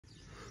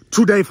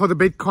today for the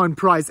Bitcoin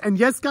price. And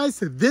yes,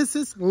 guys, this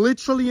is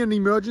literally an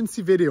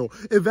emergency video,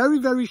 a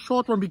very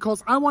short one,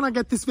 because I want to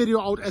get this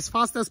video out as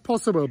fast as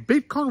possible.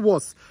 Bitcoin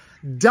was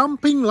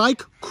dumping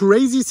like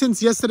crazy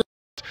since yesterday.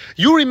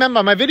 You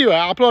remember my video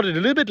I uploaded a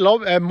little bit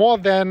more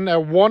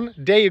than 1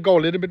 day ago,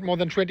 a little bit more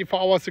than 24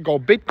 hours ago.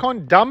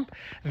 Bitcoin dump,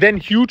 then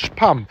huge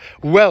pump.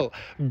 Well,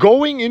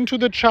 going into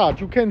the chart,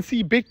 you can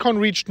see Bitcoin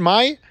reached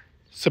my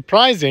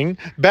surprising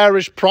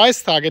bearish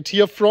price target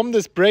here from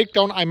this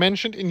breakdown I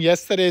mentioned in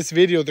yesterday's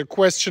video. The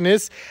question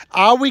is,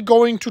 are we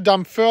going to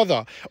dump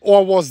further,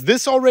 or was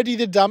this already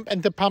the dump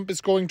and the pump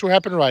is going to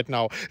happen right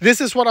now?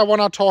 This is what I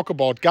want to talk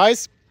about,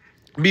 guys.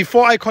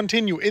 Before I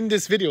continue in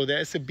this video,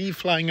 there is a bee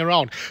flying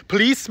around.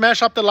 Please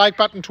smash up the like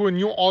button to a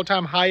new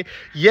all-time high.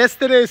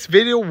 Yesterday's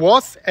video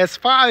was, as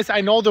far as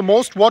I know, the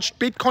most watched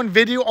Bitcoin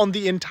video on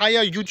the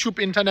entire YouTube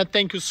internet.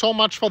 Thank you so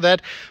much for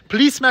that.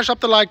 Please smash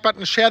up the like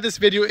button, share this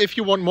video if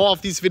you want more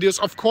of these videos,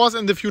 of course,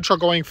 in the future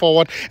going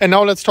forward. And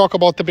now let's talk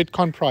about the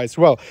Bitcoin price.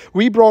 Well,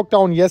 we broke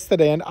down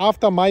yesterday, and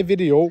after my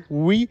video,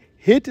 we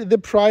hit the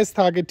price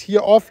target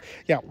here of,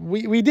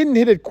 we didn't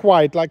hit it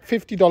quite, like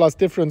 $50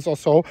 difference or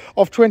so,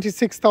 of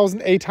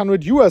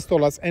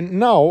 $26,800. And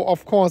now,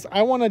 of course,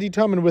 I want to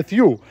determine with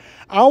you,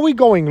 are we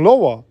going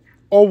lower,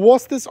 or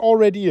was this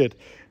already it?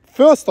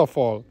 First of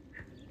all,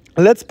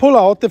 let's pull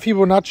out the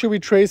Fibonacci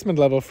retracement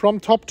level. From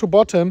top to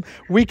bottom,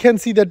 we can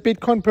see that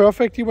Bitcoin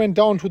perfectly went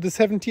down to the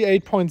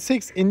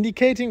 78.6,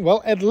 indicating,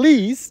 well, at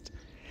least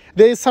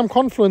there is some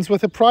confluence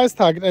with the price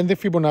target and the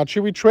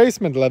Fibonacci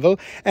retracement level,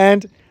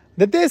 and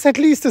that there's at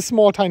least a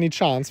small tiny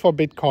chance for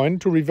Bitcoin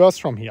to reverse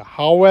from here.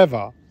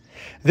 However,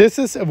 this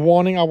is a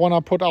warning I want to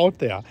put out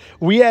there.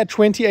 We are at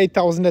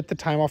 28,000 at the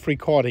time of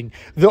recording.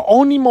 The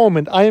only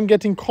moment I am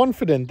getting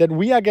confident that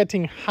we are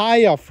getting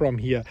higher from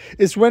here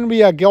is when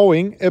we are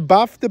going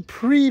above the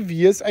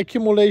previous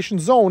accumulation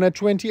zone at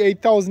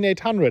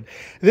 28,800.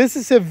 This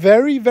is a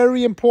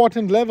very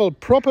important level,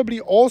 probably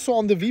also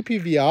on the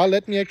VPVR.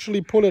 Let me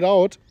actually pull it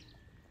out.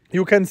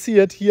 You can see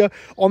it here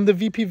on the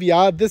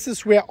VPVR. This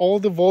is where all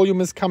the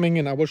volume is coming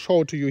in. I will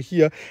show it to you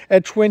here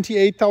at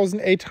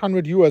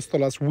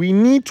 $28,800. We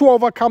need to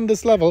overcome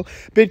this level.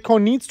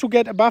 Bitcoin needs to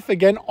get above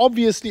again.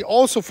 Obviously,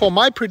 also for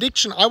my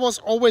prediction, I was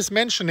always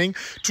mentioning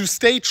to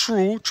stay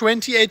true,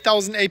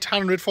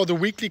 28,800 for the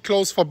weekly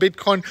close for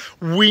Bitcoin.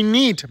 We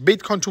need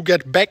Bitcoin to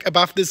get back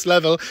above this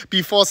level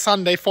before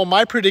Sunday for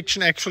my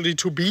prediction actually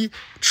to be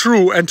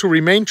true and to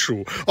remain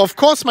true. Of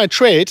course, my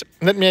trade,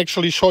 let me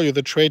actually show you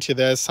the trade here.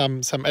 There's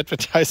some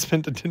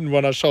advertisement. I didn't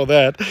want to show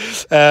that.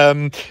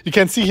 You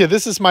can see here,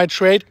 this is my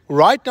trade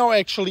right now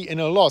actually in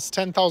a loss,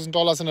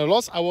 $10,000 in a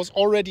loss. I was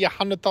already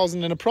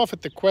 100,000 in a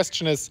profit. The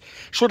question is,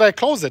 should I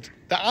close it?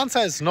 The answer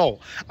is no.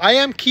 I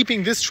am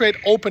keeping this trade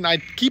open. I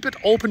keep it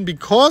open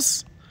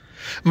because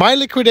my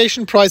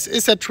liquidation price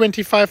is at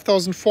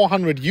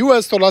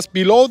 $25,400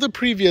 below the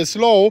previous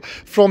low.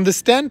 From the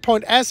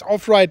standpoint as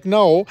of right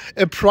now,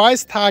 a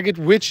price target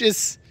which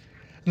is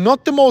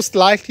not the most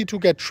likely to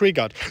get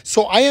triggered.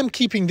 So I am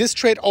keeping this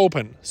trade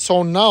open.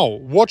 So now,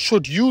 what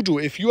should you do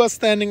if you are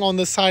standing on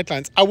the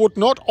sidelines? I would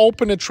not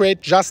open a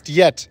trade just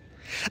yet.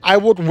 I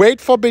would wait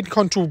for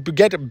Bitcoin to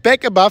get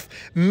back above,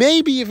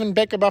 maybe even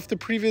back above the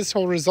previous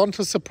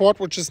horizontal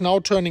support, which is now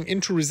turning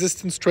into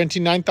resistance,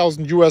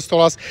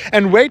 $29,000,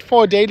 and wait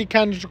for a daily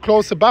candle to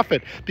close above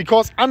it.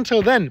 Because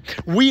until then,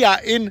 we are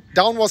in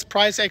downwards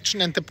price action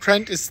and the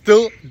trend is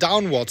still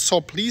downwards. So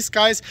please,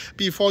 guys,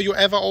 before you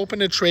ever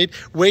open a trade,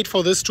 wait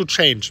for this to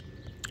change.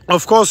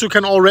 Of course, you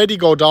can already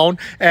go down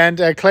and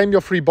claim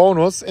your free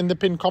bonus in the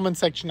pinned comment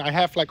section. I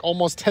have like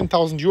almost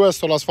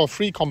 $10,000 for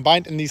free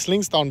combined in these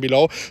links down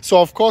below. So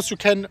of course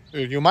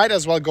you might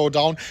as well go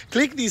down,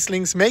 click these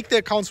links, make the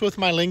accounts with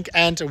my link,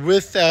 and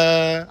with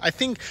I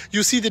think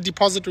you see the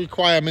deposit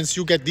requirements,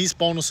 you get these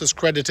bonuses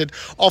credited.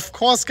 Of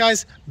course,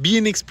 guys, be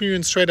an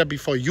experienced trader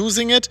before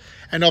using it,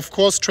 and of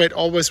course trade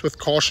always with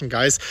caution,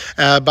 guys.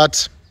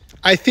 But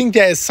I think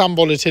there is some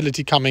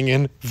volatility coming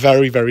in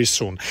very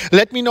soon.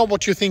 Let me know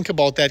what you think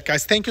about that,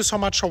 guys. Thank you so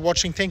much for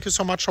watching. Thank you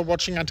so much for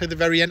watching until the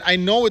very end. I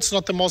know it's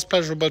not the most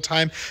pleasurable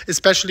time,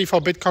 especially for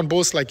Bitcoin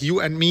bulls like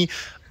you and me,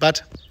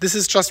 but this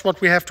is just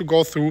what we have to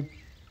go through.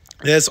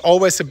 There's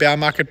always a bear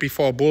market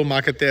before a bull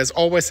market. There's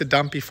always a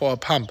dump before a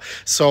pump.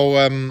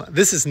 So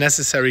this is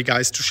necessary,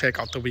 guys, to shake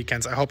out the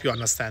weekends. I hope you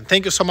understand.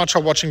 Thank you so much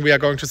for watching. We are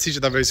going to see each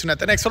other very soon at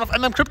the next one of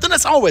MMCrypto. And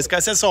as always,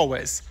 guys,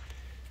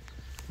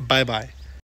 bye-bye.